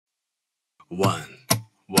One,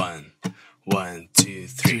 two,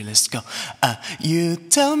 three, let's go. You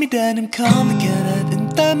tell me that I'm complicated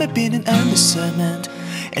and that might be an understatement.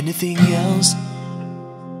 Anything else?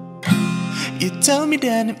 You tell me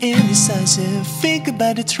that I'm indecisive, think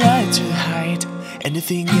about it, try to hide.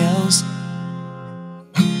 Anything else?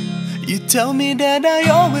 You tell me that I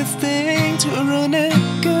always think to ruin a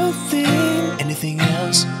good thing. Anything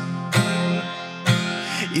else?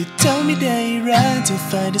 You tell me that you're right to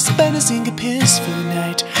find a spending a peaceful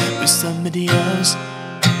night with somebody else.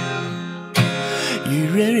 You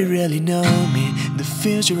really know me, the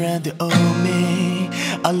feels around the old me,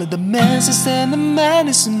 all of the messes and the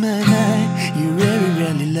madness in my mind. You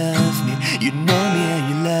really love me, you know me and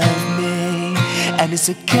you love me, and it's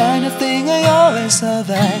the kind of thing I always have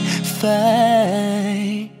I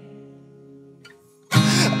find.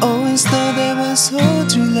 Always thought that was so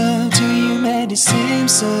true love to you, made it seem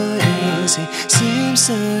so easy, seem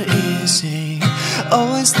so easy.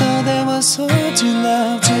 Always thought that was so true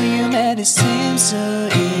love to you, made it seem so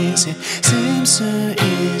easy, seem so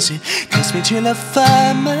easy. Takes me till I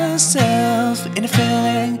find myself in a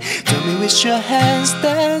feeling, told me with your hands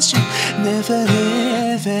that you never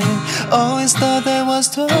leaving. Always thought that was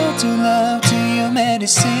so true love to you, made it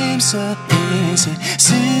seem so easy,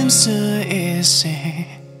 seem so easy.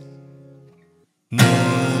 No,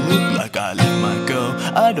 look like I let my go.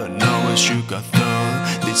 I don't know what you got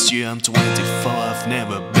though. This year I'm 24, I've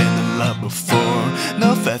never been in love before.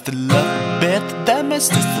 No faith in love, bet that my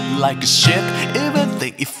system like a ship. Even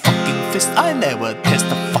think it fucking fits, I never test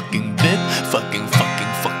a fucking bit. Fucking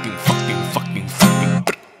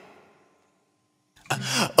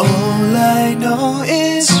all I know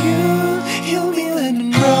is you'll be when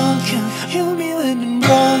I'm broken, you'll be when I'm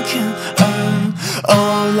broken.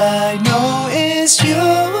 All I know is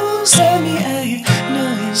you set me at you,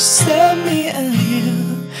 no, you set me at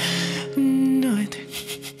you, no it.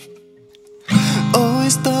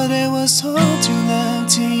 Always thought it was so true love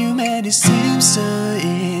to you, made it seem so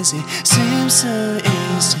easy, seem so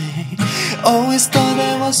easy. Always thought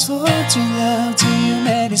it was so true love to you,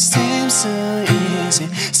 made it seem so easy,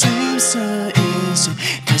 seem so easy.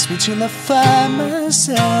 Takes me till I find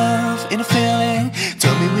myself in a feeling,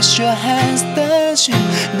 told me with your hands that you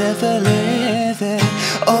never leaving.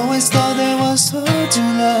 Always thought it was so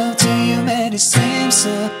true love to you, made it seem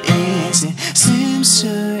so easy, seem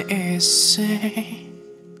so easy.